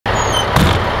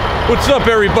What's up,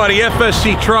 everybody?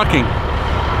 FSC Trucking.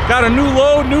 Got a new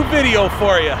load, new video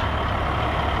for you.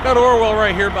 Got Orwell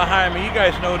right here behind me. You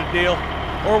guys know the deal.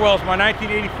 Orwell's my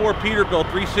 1984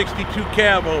 Peterbilt 362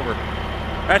 Cabover.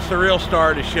 That's the real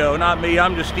star of the show, not me.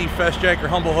 I'm just Steve Festjack, your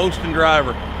humble host and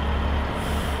driver.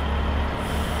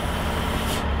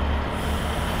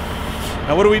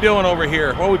 Now, what are we doing over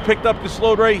here? Well, we picked up this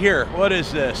load right here. What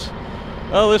is this?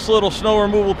 Well, this little snow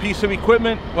removal piece of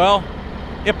equipment, well,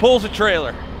 it pulls a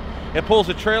trailer. It pulls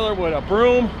a trailer with a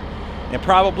broom, and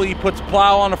probably puts a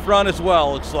plow on the front as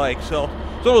well, looks like. So,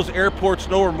 those airport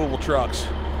snow removal trucks.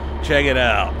 Check it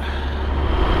out.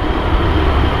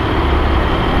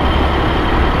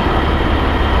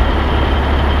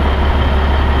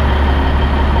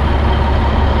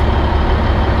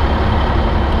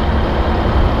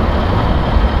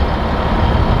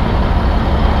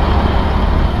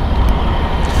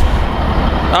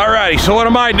 Alrighty, so what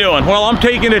am I doing? Well, I'm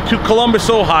taking it to Columbus,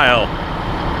 Ohio.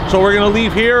 So we're gonna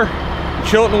leave here,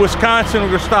 Chilton, Wisconsin. We're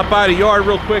gonna stop by the yard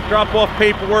real quick, drop off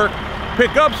paperwork,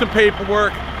 pick up some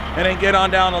paperwork, and then get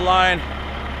on down the line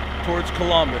towards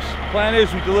Columbus. Plan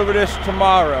is we deliver this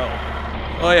tomorrow.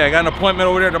 Oh yeah, I got an appointment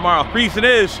over there tomorrow. Reason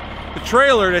is, the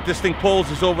trailer that this thing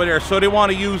pulls is over there, so they want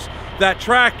to use that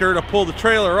tractor to pull the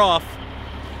trailer off.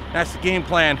 That's the game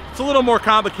plan. It's a little more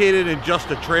complicated than just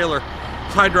a trailer.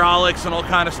 Hydraulics and all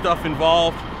kind of stuff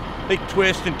involved. They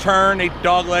twist and turn, they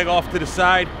dogleg off to the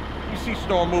side. You see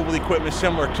snow removal equipment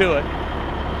similar to it.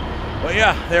 But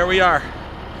yeah, there we are.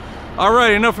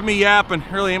 Alright, enough of me yapping.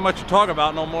 Really ain't much to talk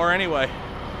about no more anyway.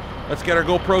 Let's get our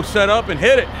GoPro set up and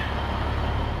hit it.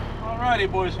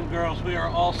 Alrighty, boys and girls, we are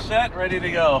all set, ready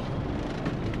to go.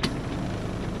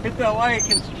 Hit that like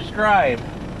and subscribe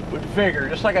with vigor,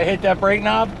 just like I hit that brake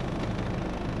knob.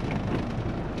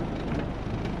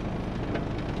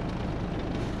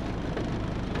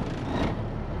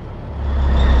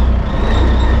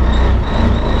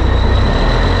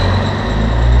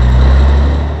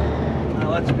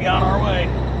 Let's be on our way.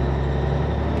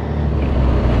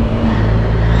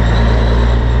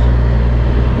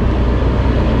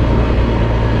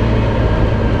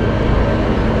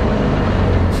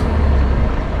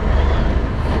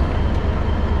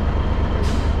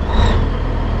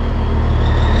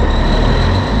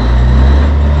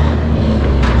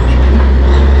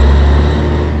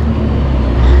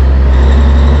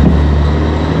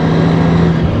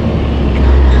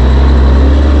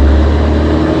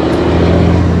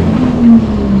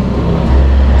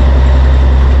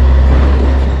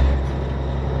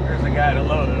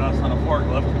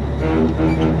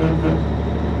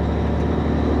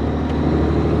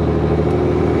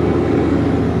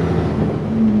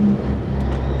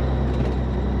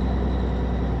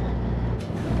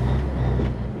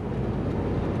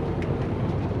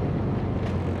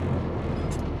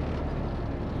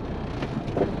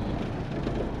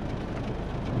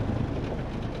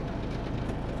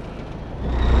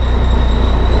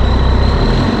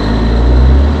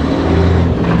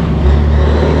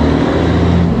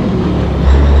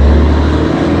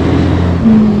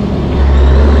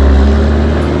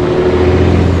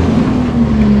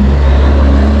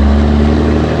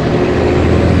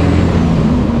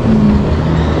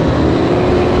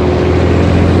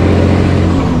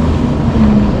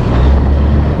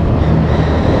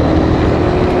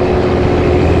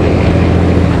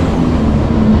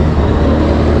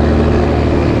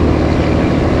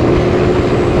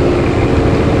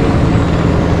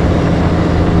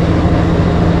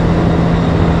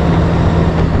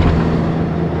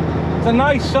 A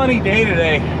nice sunny day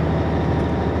today.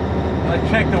 I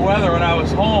checked the weather when I was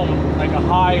home, like a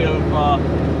high of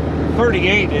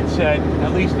 38 it said,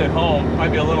 at least at home. Might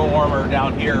be a little warmer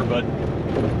down here, but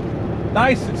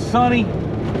nice and sunny.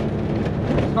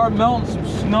 Start melting some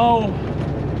snow.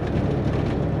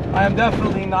 I am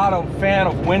definitely not a fan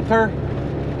of winter,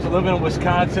 so living in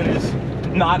Wisconsin is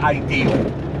not ideal.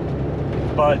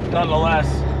 But nonetheless,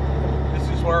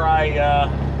 this is where I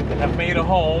have made a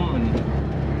home, and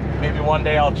maybe one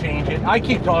day I'll change it. I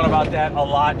keep talking about that a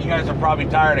lot. You guys are probably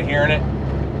tired of hearing it.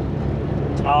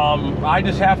 I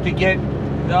just have to get,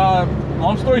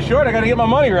 long story short, I got to get my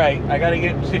money right. I got to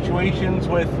get situations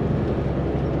with,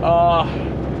 well,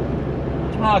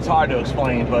 it's hard to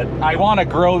explain, but I want to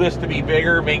grow this to be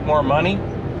bigger, make more money.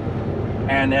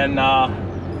 And then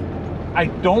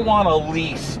I don't want to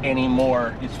lease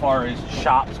anymore as far as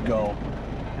shops go.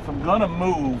 If I'm going to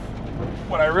move,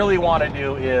 what I really want to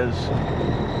do is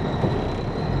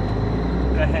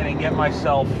go ahead and get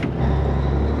myself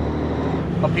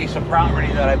a piece of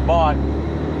property that I bought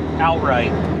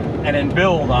outright and then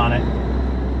build on it.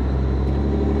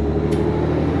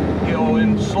 You know,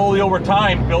 and slowly over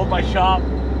time build my shop,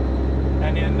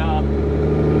 and in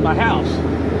my house.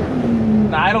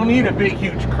 Now, I don't need a big,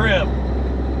 huge crib.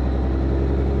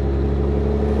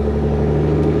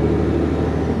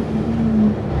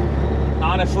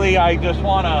 Honestly, I just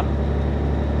want a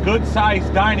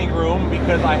good-sized dining room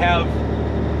because I have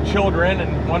children,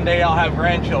 and one day I'll have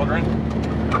grandchildren.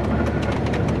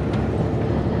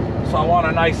 So I want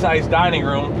a nice-sized dining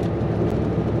room,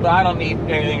 but I don't need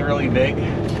anything really big.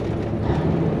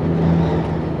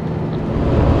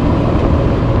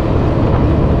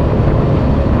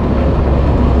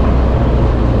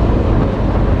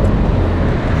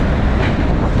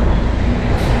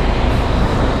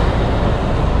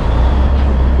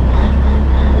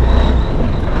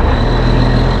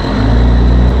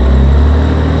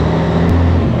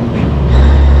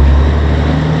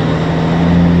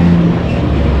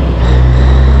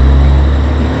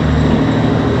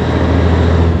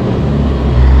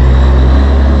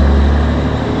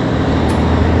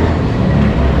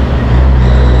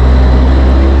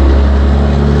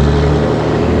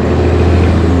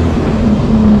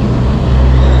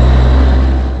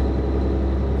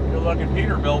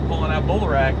 Peterbilt pulling that bull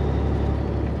rack.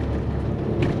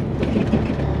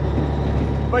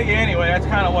 But yeah, anyway, that's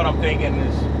kind of what I'm thinking,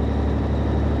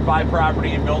 is buy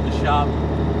property and build a shop.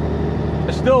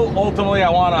 Still, ultimately, I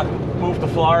want to move to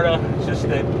Florida. It's just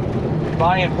that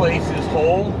buying places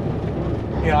whole,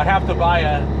 you know, I'd have to buy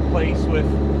a place with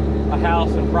a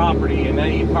house and property, and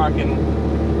then you're talking,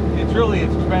 it's really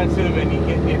expensive, and you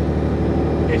get it,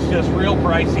 it's just real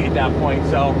pricey at that point.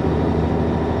 So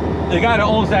the guy that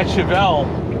owns that Chevelle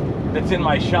that's in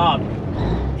my shop,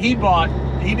 he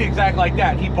did exactly like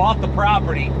that. He bought the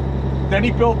property, then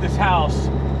he built this house,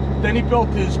 then he built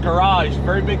his garage,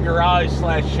 very big garage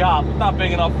slash shop. Not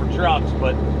big enough for trucks,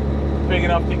 but big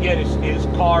enough to get his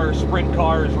cars, sprint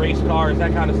cars, race cars,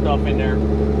 that kind of stuff in there.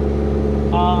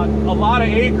 A lot of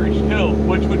acreage too,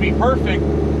 which would be perfect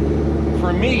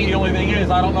for me. The only thing is,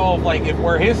 I don't know if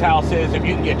where his house is, if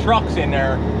you can get trucks in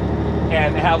there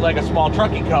and have like a small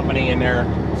trucking company in there.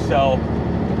 So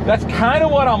that's kind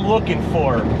of what I'm looking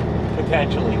for,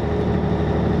 potentially.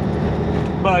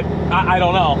 But I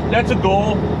don't know. That's a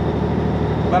goal.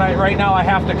 But right now I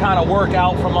have to kind of work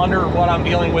out from under what I'm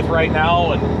dealing with right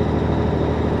now.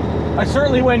 And I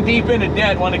certainly went deep into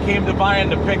debt when it came to buying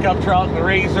the pickup truck, the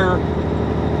Razor.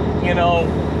 You know,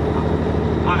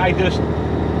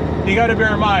 you got to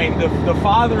bear in mind, the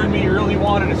father in me really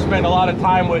wanted to spend a lot of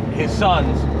time with his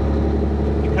sons,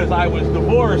 because I was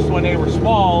divorced when they were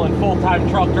small and full-time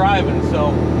truck driving, so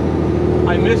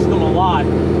I missed them a lot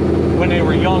when they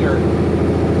were younger.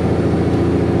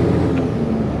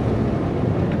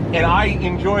 And I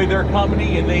enjoy their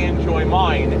company and they enjoy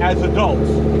mine as adults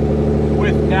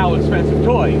with now expensive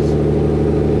toys.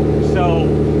 So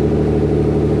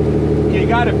you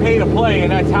got to pay to play,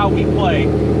 and that's how we play.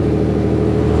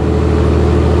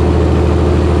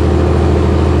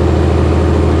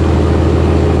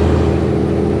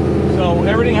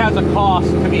 Everything has a cost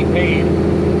to be paid.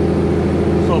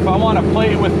 So if I want to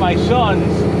play with my sons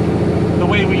the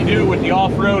way we do with the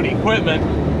off-road equipment,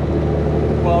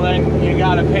 well, then you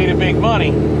got to pay the big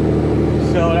money.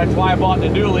 So that's why I bought the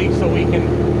dually, so we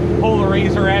can pull the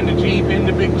Razor and the Jeep in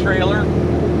the big trailer.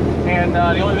 And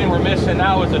the only thing we're missing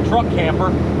now is a truck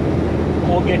camper.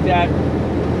 We'll get that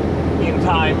in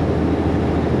time.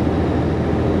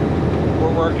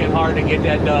 We're working hard to get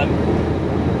that done.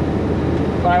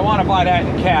 But I want to buy that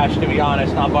in cash, to be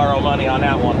honest, not borrow money on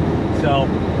that one. So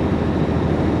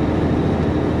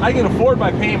I can afford my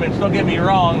payments, don't get me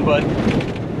wrong, but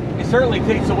it certainly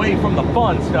takes away from the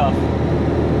fun stuff.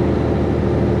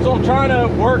 So I'm trying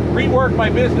to rework my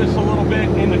business a little bit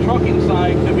in the trucking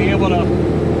side to be able to,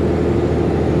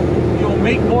 you know,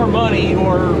 make more money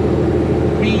or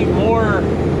be more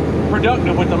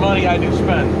productive with the money I do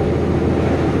spend.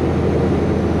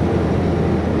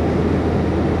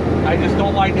 I just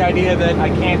don't like the idea that I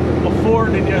can't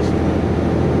afford to just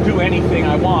do anything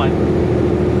I want.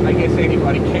 I guess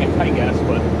anybody can, I guess,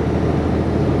 but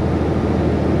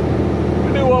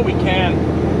we do what we can.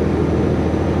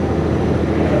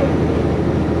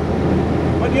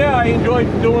 But yeah, I enjoy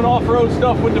doing off-road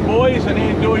stuff with the boys, and they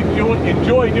enjoy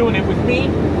doing it with me.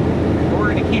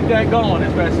 We're going to keep that going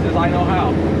as best as I know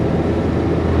how.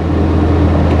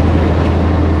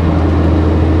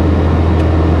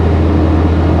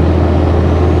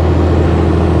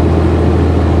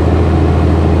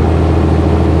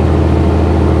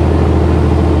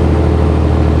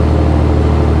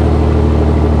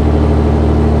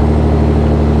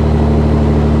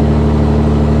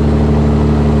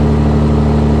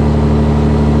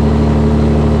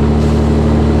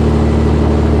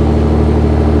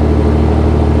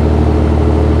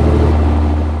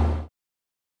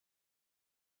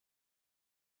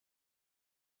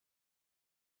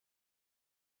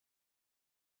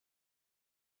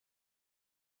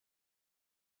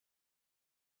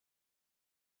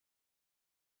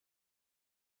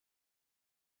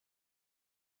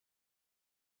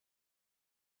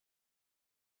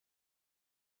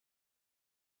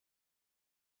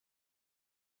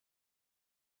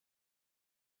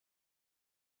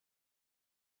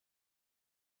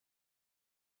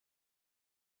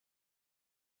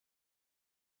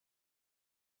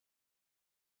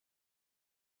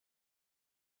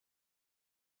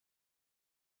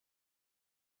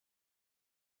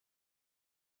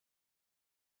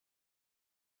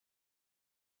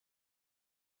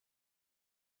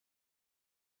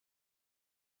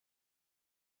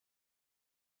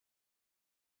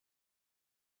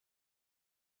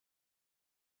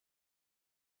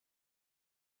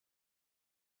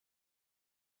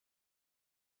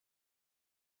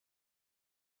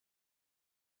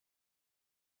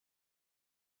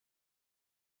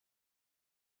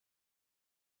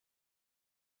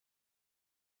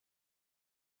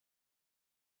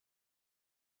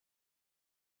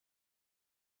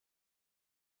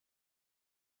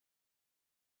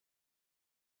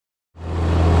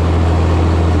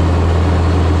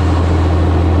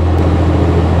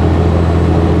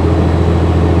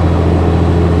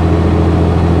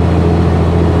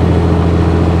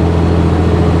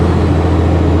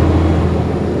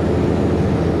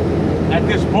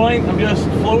 point. I'm just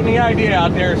floating the idea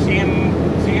out there, seeing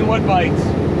what bites.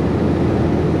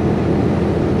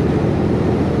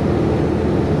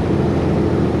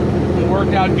 It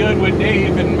worked out good with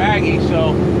Dave and Maggie,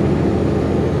 so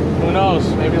who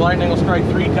knows? Maybe lightning will strike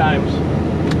 3 times.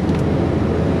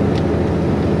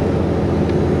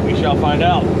 We shall find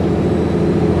out.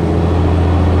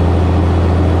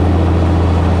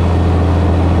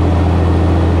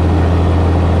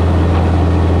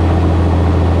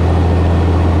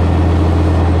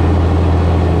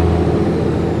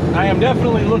 I am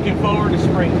definitely looking forward to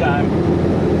springtime.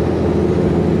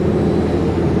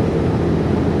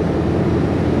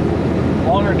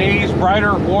 Longer days,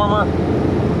 brighter, warmer.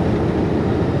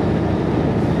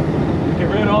 Get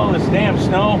rid of all this damn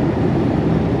snow.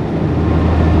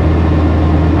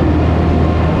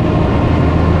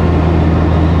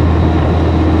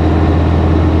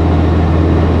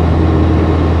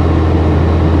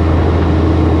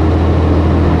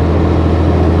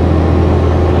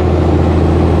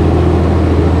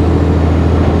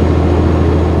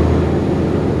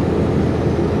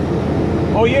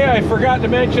 Oh yeah, I forgot to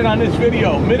mention on this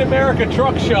video, Mid-America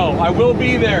Truck Show. I will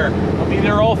be there. I'll be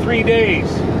there all 3 days.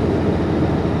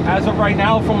 As of right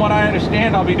now, from what I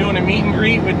understand, I'll be doing a meet and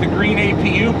greet with the green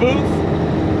APU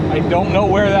booth. I don't know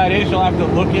where that is. You'll have to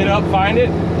look it up, find it.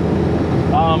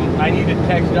 I need to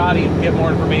text Dottie and get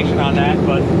more information on that.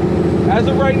 But as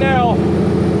of right now,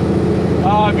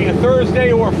 it'll be a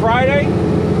Thursday or Friday.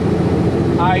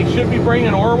 I should be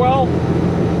bringing Orwell.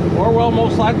 Orwell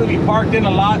most likely be parked in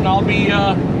a lot, and I'll be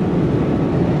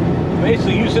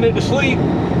basically using it to sleep,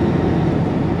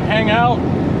 hang out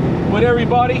with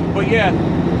everybody. But yeah,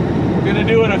 we're gonna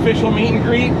do an official meet and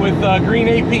greet with Green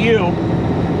APU.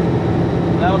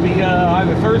 That'll be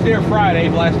either Thursday or Friday,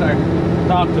 last I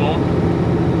talked to him.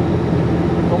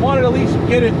 I wanted to at least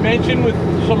get it mentioned with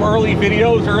some early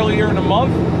videos earlier in the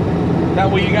month. That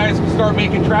way you guys can start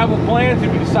making travel plans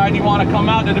if you decide you want to come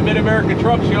out to the Mid-America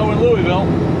Truck Show in Louisville.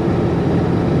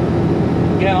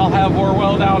 Again, I'll have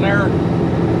Orwell down there. I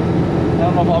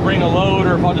don't know if I'll bring a load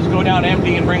or if I'll just go down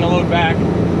empty and bring a load back. I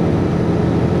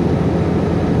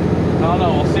don't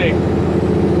know, we'll see.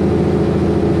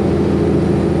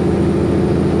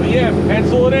 But yeah,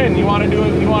 pencil it in. You want to do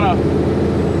it? You want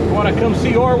to come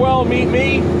see Orwell, meet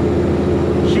me,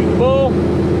 shoot the bull?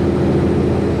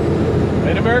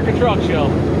 Mid-America Truck Show.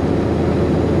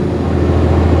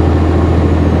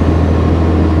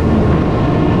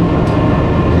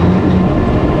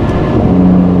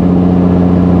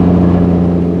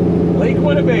 Lake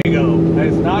Winnebago, that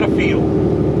is not a field.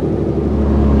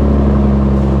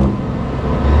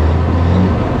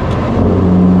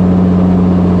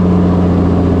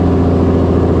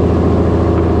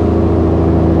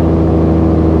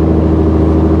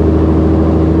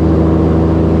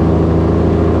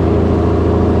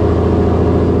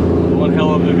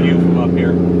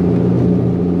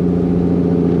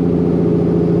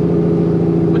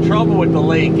 With the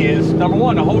lake is, number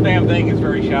one, the whole damn thing is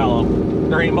very shallow.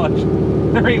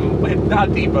 It's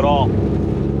not deep at all.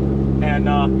 And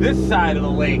this side of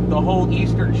the lake, the whole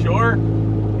eastern shore,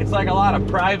 it's like a lot of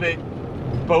private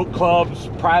boat clubs,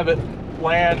 private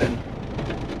land, and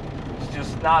it's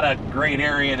just not a great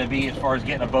area to be as far as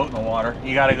getting a boat in the water.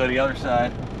 You got to go to the other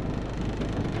side.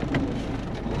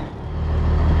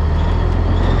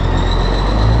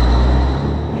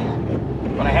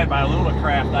 When I had my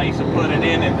Alumacraft, I used to put it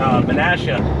in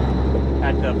Menasha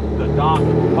at the dock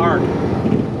park.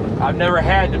 I've never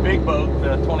had the big boat,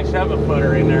 the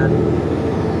 27-footer in there.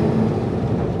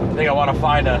 I think I want to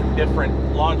find a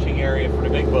different launching area for the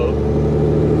big boat.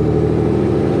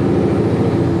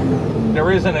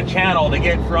 There isn't a channel to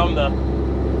get from the,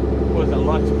 what is it,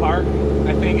 Lutz Park?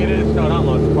 I think it is. No, not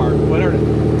Lutz Park. Wherever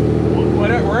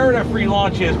that free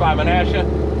launch is by Menasha,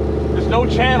 there's no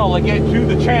channel to get to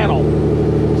the channel.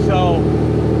 So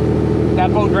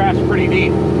that boat drafts pretty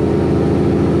deep.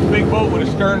 This big boat with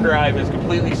a stern drive is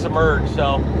completely submerged,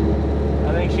 so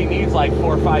I think she needs like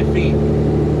 4 or 5 feet.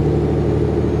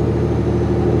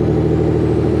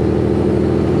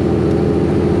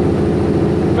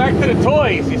 Back to the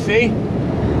toys, you see. I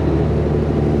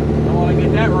want to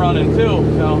get that running too,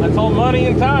 so that's all money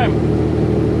and time.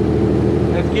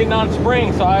 It's getting on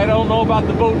spring, so I don't know about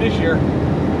the boat this year.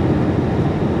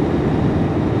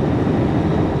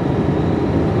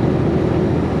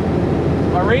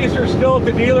 My Razor's still at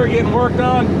the dealer getting worked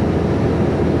on.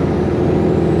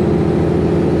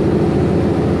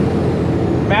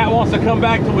 Matt wants to come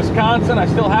back to Wisconsin. I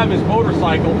still have his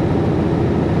motorcycle.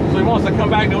 So he wants to come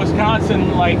back to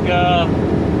Wisconsin like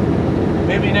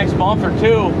maybe next month or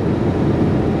two.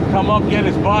 Come up, get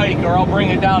his bike, or I'll bring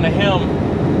it down to him.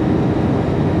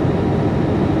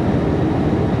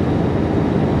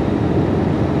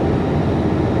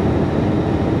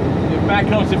 guy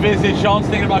comes to visit. Sean's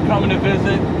thinking about coming to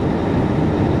visit.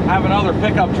 I have another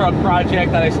pickup truck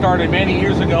project that I started many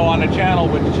years ago on the channel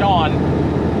with Sean.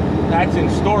 That's in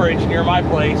storage near my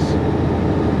place.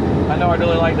 I know I'd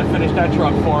really like to finish that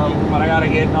truck for him, but I got to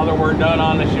get other work done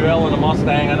on the Chevelle and the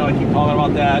Mustang. I know I keep talking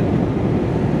about that.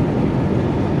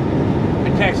 I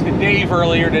texted Dave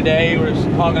earlier today. We were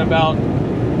talking about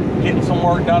getting some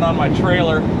work done on my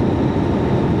trailer.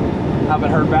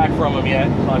 Haven't heard back from him yet,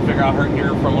 so I figure I'll hear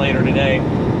from later today.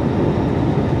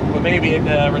 But maybe at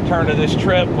the return of this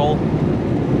trip, we'll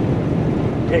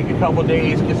take a couple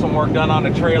days, get some work done on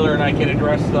the trailer, and I can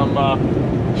address some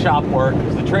shop work,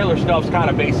 because the trailer stuff's kind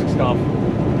of basic stuff.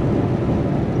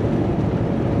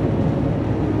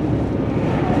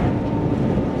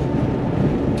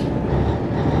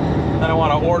 Then I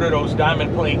want to order those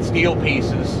diamond plate steel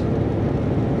pieces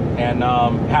and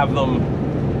have them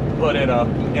put in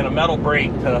a metal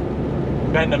brake to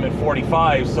bend them at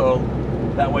 45, so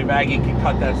that way Maggie can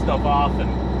cut that stuff off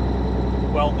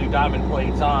and weld new diamond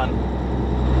plates on.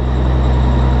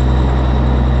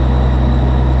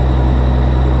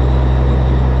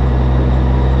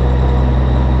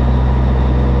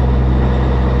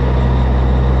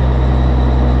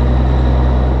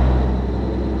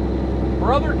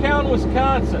 Brothertown,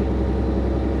 Wisconsin.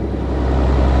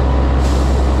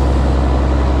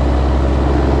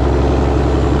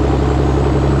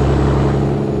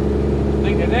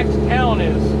 The next town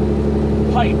is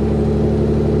Pipe.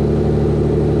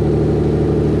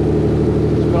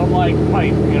 Spelled like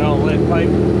pipe, you know, lead pipe.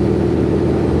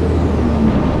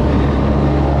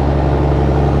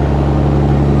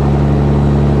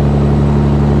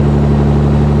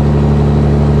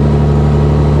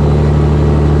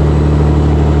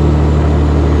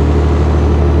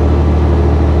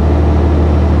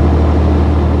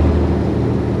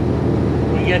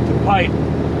 When we get to Pipe,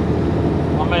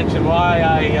 I'll mention why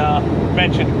I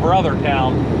mentioned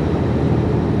Brothertown.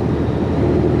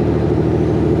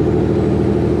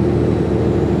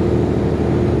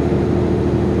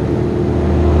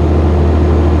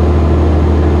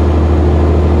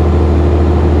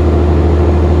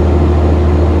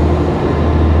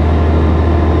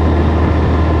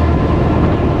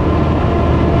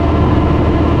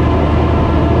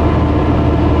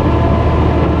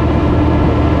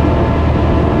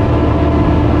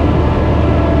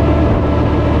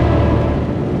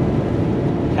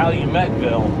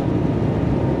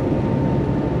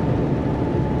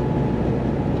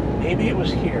 Maybe it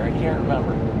was here, I can't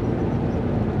remember.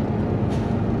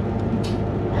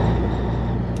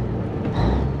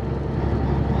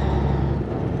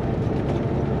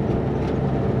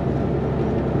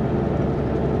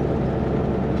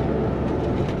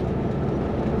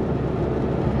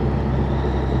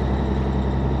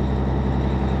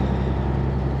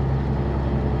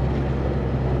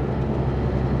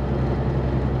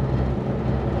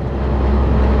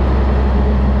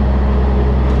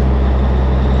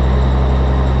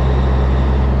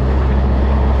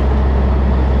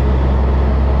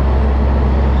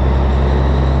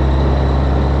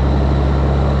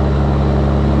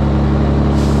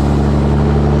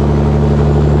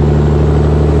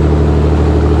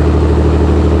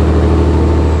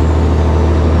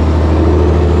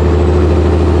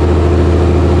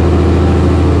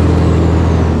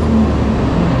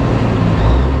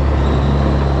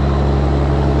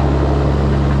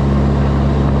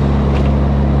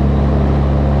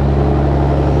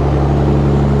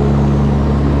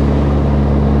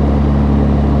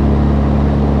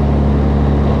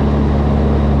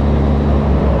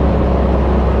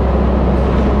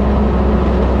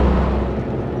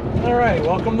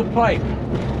 Welcome to Pipe.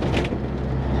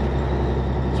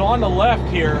 So on the left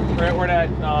here, right where that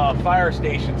fire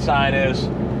station sign is,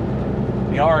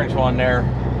 the orange one there,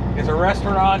 is a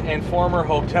restaurant and former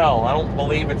hotel. I don't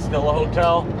believe it's still a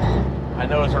hotel. I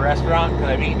know it's a restaurant because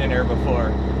I've eaten in there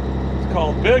before. It's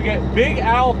called Big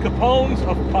Al Capone's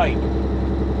of Pipe.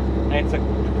 And it's a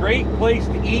great place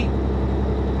to eat,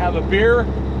 have a beer.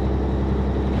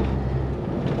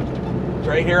 It's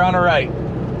right here on the right,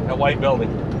 that white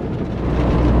building.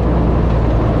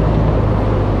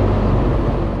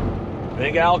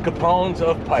 Big Al Capone's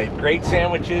of Pipe. Great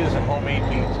sandwiches and homemade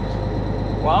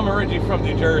pizzas. Well, I'm originally from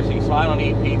New Jersey, so I don't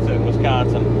eat pizza in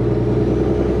Wisconsin.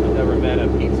 I've never met a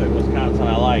pizza in Wisconsin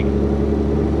I like.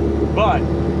 But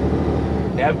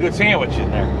they have good sandwiches in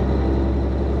there.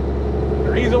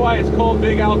 The reason why it's called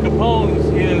Big Al Capone's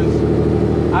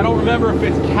is, I don't remember if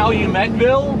it's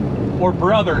Calumetville or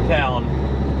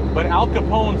Brothertown, but Al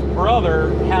Capone's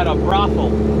brother had a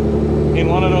brothel in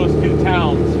one of those two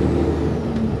towns.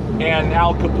 And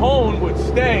Al Capone would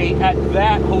stay at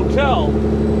that hotel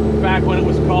back when it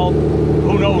was called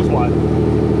who knows what.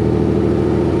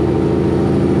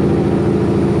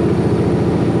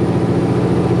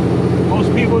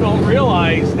 Most people don't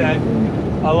realize that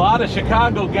a lot of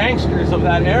Chicago gangsters of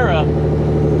that era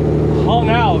hung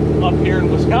out up here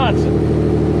in Wisconsin.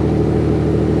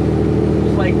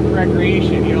 It's like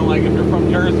recreation, you know, like if you're from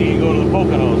Jersey, you go to the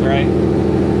Poconos, right?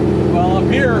 Well,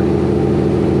 up here,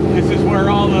 this is where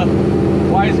all the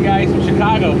wise guys from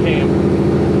Chicago came.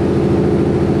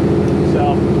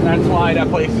 So that's why that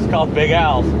place is called Big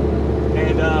Al's.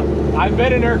 And I've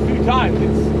been in there a few times.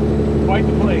 It's quite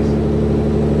the place.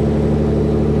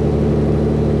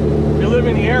 If you live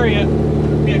in the area,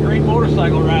 it'd be a great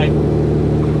motorcycle ride.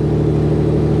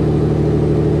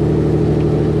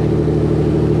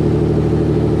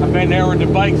 I've been there with the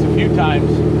bikes a few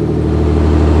times.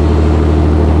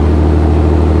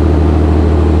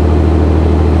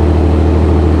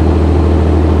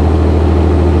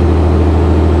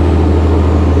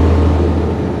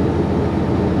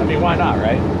 Why not,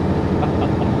 right?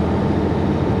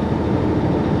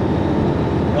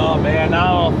 Oh man,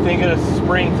 now I'm thinking of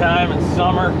springtime and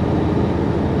summer.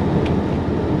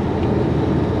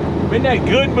 I'm in that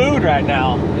good mood right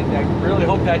now. I really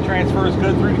hope that transfers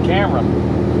good through the camera.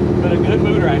 I'm in a good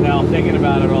mood right now, thinking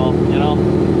about it all, you know?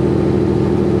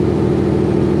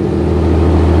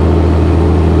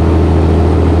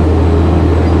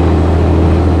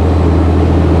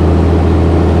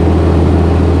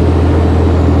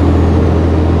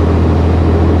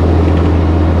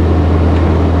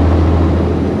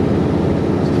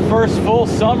 First full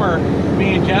summer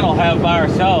me and Jen will have by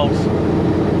ourselves.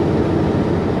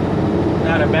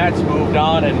 Now that Matt's moved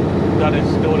on and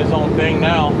doing his own thing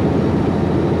now.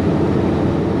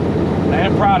 I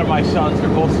am proud of my sons. They're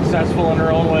both successful in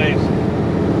their own ways.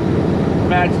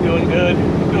 Matt's doing good.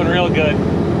 He's doing real good.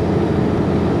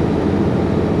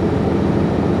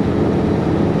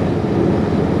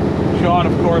 Sean,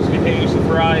 of course, continues to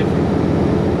thrive.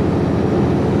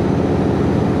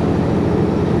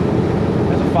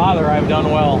 Father, I've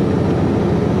done well.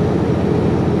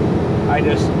 I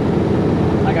just,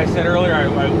 like I said earlier, I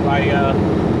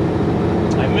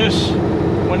miss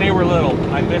when they were little.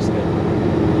 I missed it.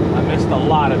 I missed a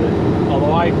lot of it.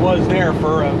 Although I was there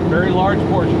for a very large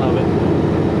portion of it,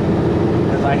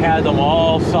 because I had them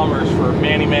all summers for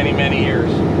many, many, many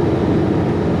years.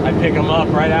 I pick them up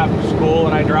right after school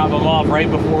and I drop them off right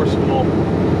before school.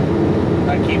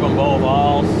 I keep them both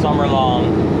all summer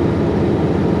long.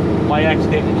 My ex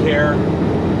didn't care.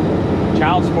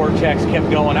 Child support checks kept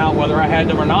going out whether I had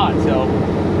them or not, so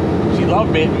she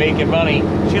loved making money.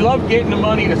 She loved getting the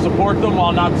money to support them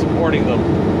while not supporting them.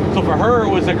 So for her, it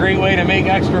was a great way to make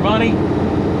extra money.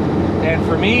 And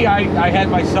for me, I had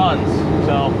my sons,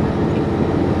 so.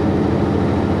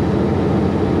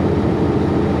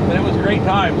 And it was great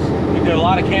times. We did a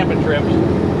lot of camping trips.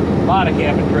 A lot of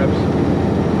camping trips.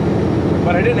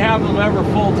 But I didn't have them ever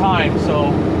full time,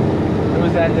 so there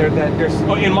was there's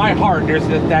in my heart there's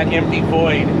that empty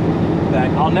void that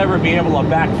I'll never be able to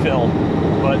backfill.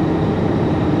 But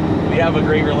we have a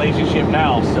great relationship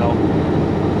now, so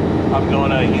I'm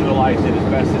going to utilize it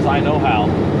as best as I know how.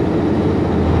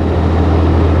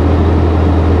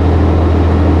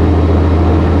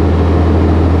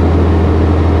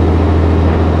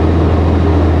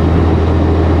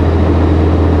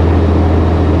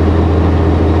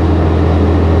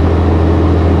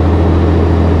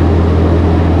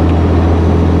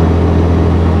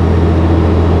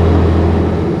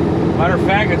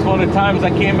 It's one of the times I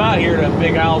came out here to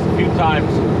Big Al's a few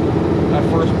times. I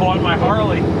first bought my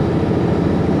Harley.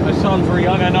 My sons were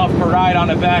young enough to ride on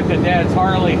the back of Dad's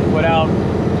Harley without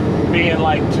being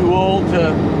like too old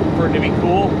for it to be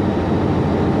cool.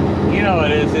 You know,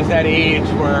 it's that age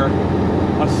where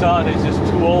a son is just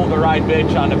too old to ride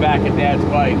bitch on the back of Dad's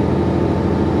bike.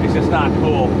 It's just not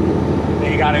cool.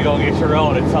 You gotta go get your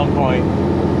own at some point.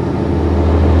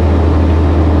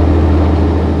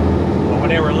 But when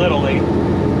they were little, they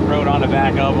rode on the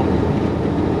back of them.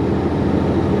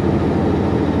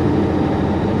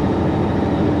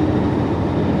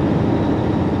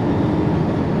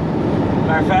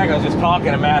 Matter of fact, I was just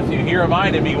talking to Matthew. He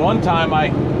reminded me one time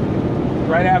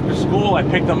right after school, I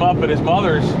picked him up at his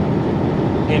mother's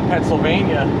in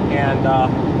Pennsylvania, and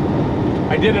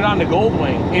I did it on the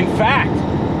Goldwing. In fact,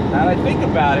 now that I think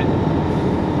about it,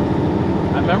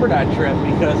 I remember that trip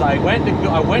because I went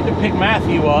to pick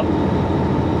Matthew up.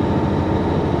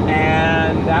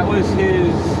 And that was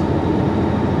his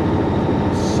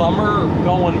summer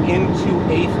going into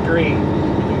 8th grade,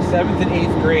 between 7th and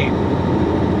 8th grade.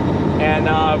 And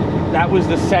that was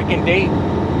the second date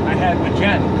I had with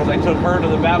Jen, because I took her to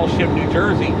the Battleship, New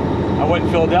Jersey. I went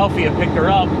to Philadelphia, picked her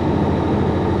up.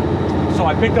 So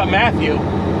I picked up Matthew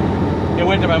and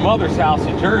went to my mother's house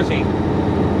in Jersey.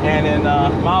 And then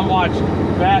Mom watched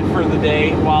that for the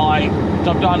day while I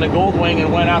jumped on the Goldwing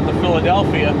and went out to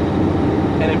Philadelphia.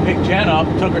 And then picked Jen up,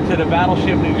 took her to the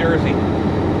Battleship, New Jersey.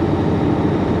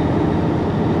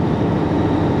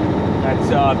 That's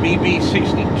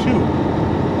BB62.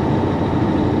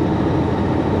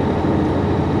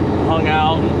 Hung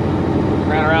out and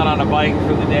ran around on a bike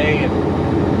for the day and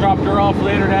dropped her off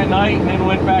later that night, and then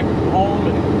went back home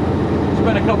and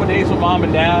spent a couple of days with Mom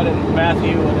and Dad and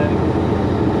Matthew, and then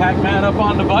packed Matt up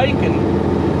on the bike and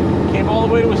came all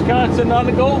the way to Wisconsin on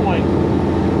the Goldwing.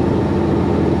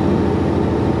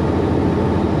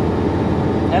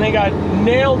 And they got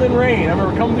nailed in rain. I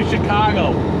remember coming to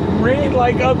Chicago, rained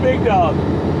like a big dog.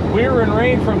 We were in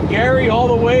rain from Gary all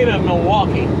the way to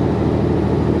Milwaukee.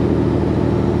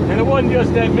 And it wasn't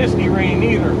just that misty rain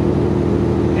either.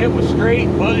 It was straight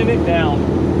putting it down.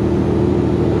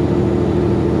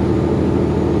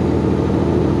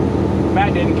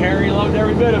 Matt didn't care, he loved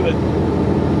every bit of it.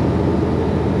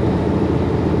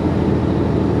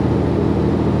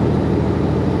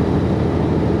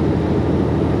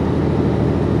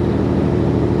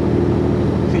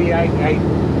 See,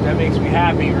 that makes me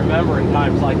happy remembering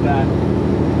times like that.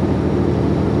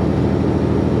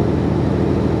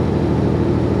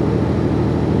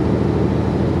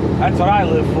 That's what I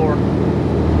live for.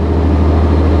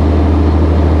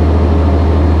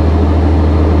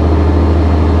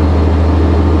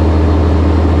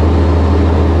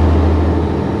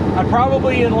 I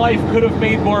probably in life could have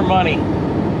made more money,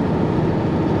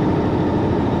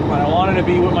 but I wanted to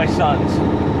be with my sons.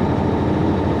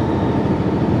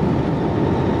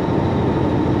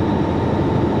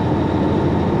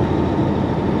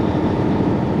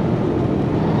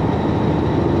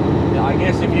 I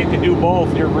guess if you can do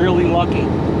both, you're really lucky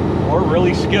or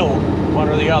really skilled, one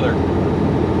or the other.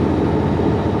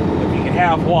 If you can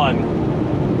have one,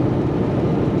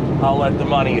 I'll let the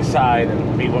money aside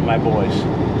and be with my boys.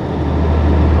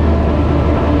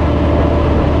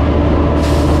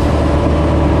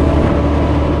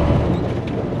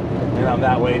 And I'm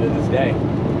that way to this day.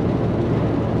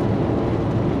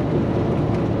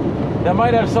 That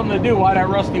might have something to do why that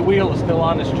rusty wheel is still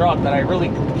on this truck that I really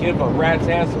give a rat's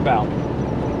ass about.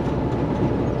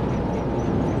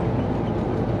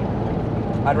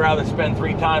 I'd rather spend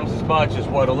 3 times as much as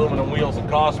what aluminum wheels would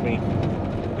cost me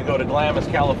to go to Glamis,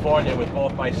 California with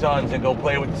both my sons and go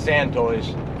play with the sand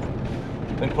toys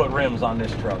than put rims on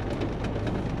this truck.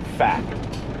 Fact.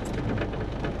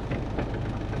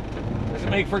 Does it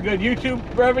make for good YouTube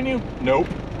revenue? Nope.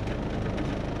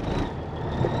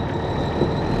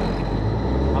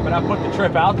 I'm gonna put the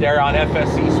trip out there on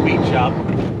FSC Speed Shop,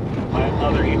 my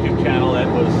other YouTube channel that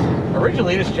was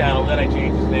originally this channel, then I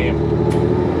changed its name.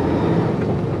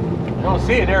 You don't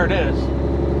see it, there it is.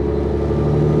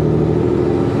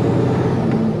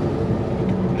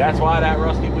 That's why that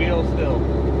rusty wheel still.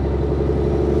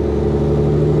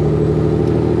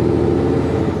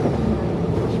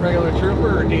 This regular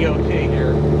trooper or DOT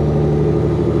here?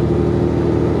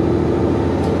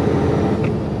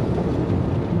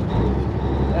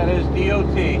 That is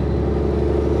DOT.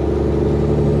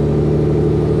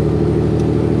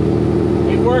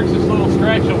 He works this little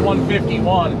stretch of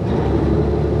 151.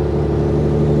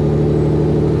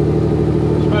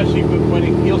 Especially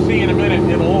when you'll see in a minute,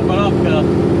 it'll open up to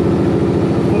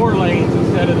 4 lanes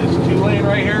instead of this 2-lane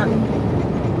right here,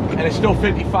 and it's still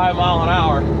 55 mile an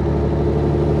hour.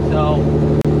 So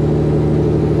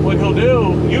what he'll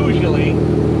do usually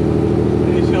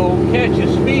is he'll catch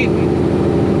his speed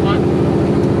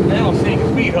and then he'll sink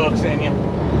speed hooks in you.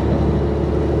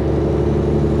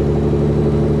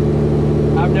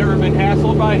 I've never been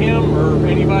hassled by him or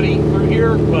anybody through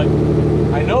here, but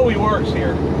I know he works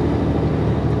here.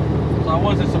 I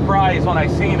wasn't surprised when I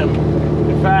seen him.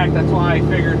 In fact, that's why I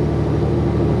figured,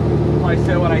 I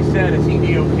said what I said, is he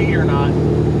DOT or not?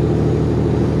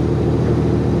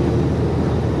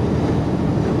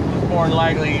 More than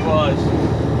likely he was.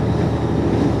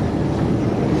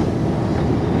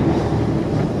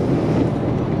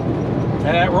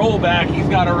 And that rollback, he's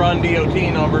got to run DOT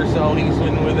number, so he's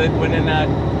been with it within that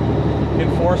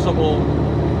enforceable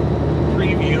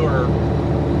preview, or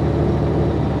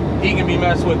he can be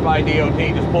messed with by DOT,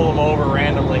 just pull him over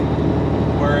randomly.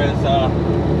 Whereas a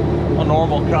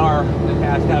normal car that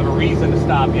has to have a reason to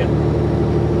stop you.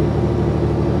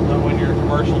 So when you're a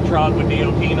commercial truck with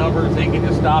DOT numbers, they can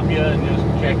just stop you and just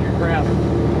check your crap.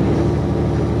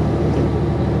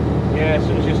 Yeah, as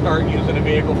soon as you start using a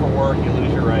vehicle for work, you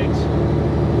lose your rights.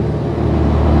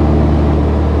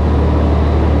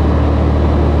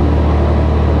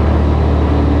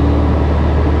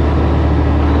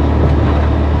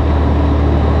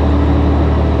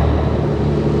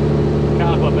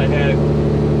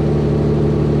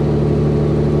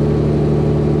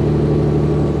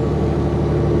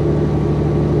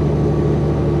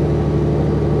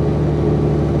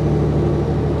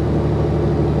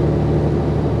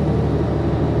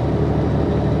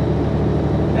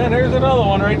 And there's another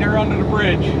one right there under the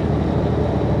bridge.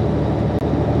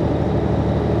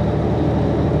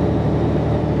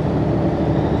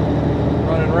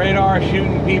 Running radar,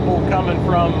 shooting people coming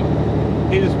from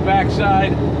his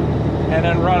backside, and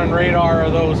then running radar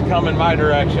of those coming my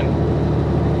direction.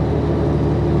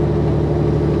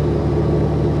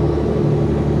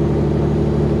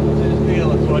 That's his deal,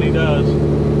 that's what he does.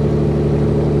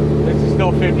 This is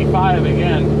still 55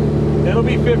 again. It'll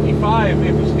be 55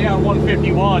 if we stay on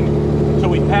 151 so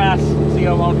we pass. See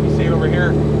how long we stay over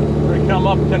here? We're gonna come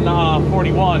up to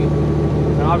 41.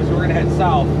 And obviously we're gonna head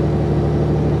south.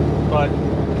 But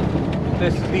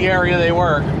this is the area they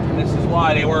work. And this is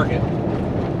why they work it.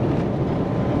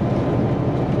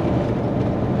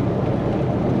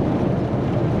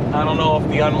 I don't know if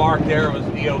the unmarked there was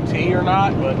DOT or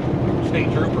not, but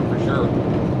state trooper for sure.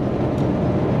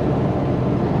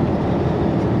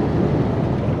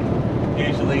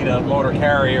 Usually the motor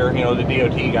carrier, you know, the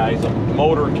DOT guys, the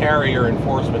motor carrier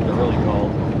enforcement they're really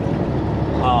called.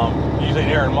 Usually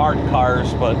they're in marked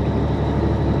cars, but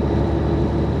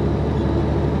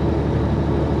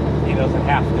he doesn't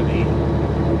have to be.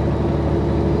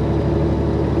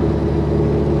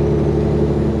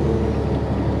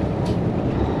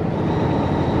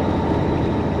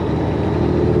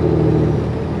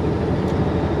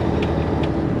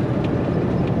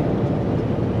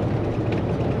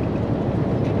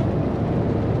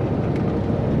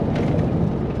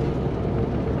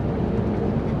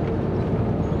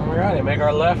 Make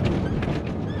our left,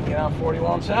 get out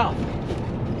 41 south.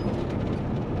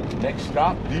 Next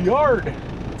stop, the yard.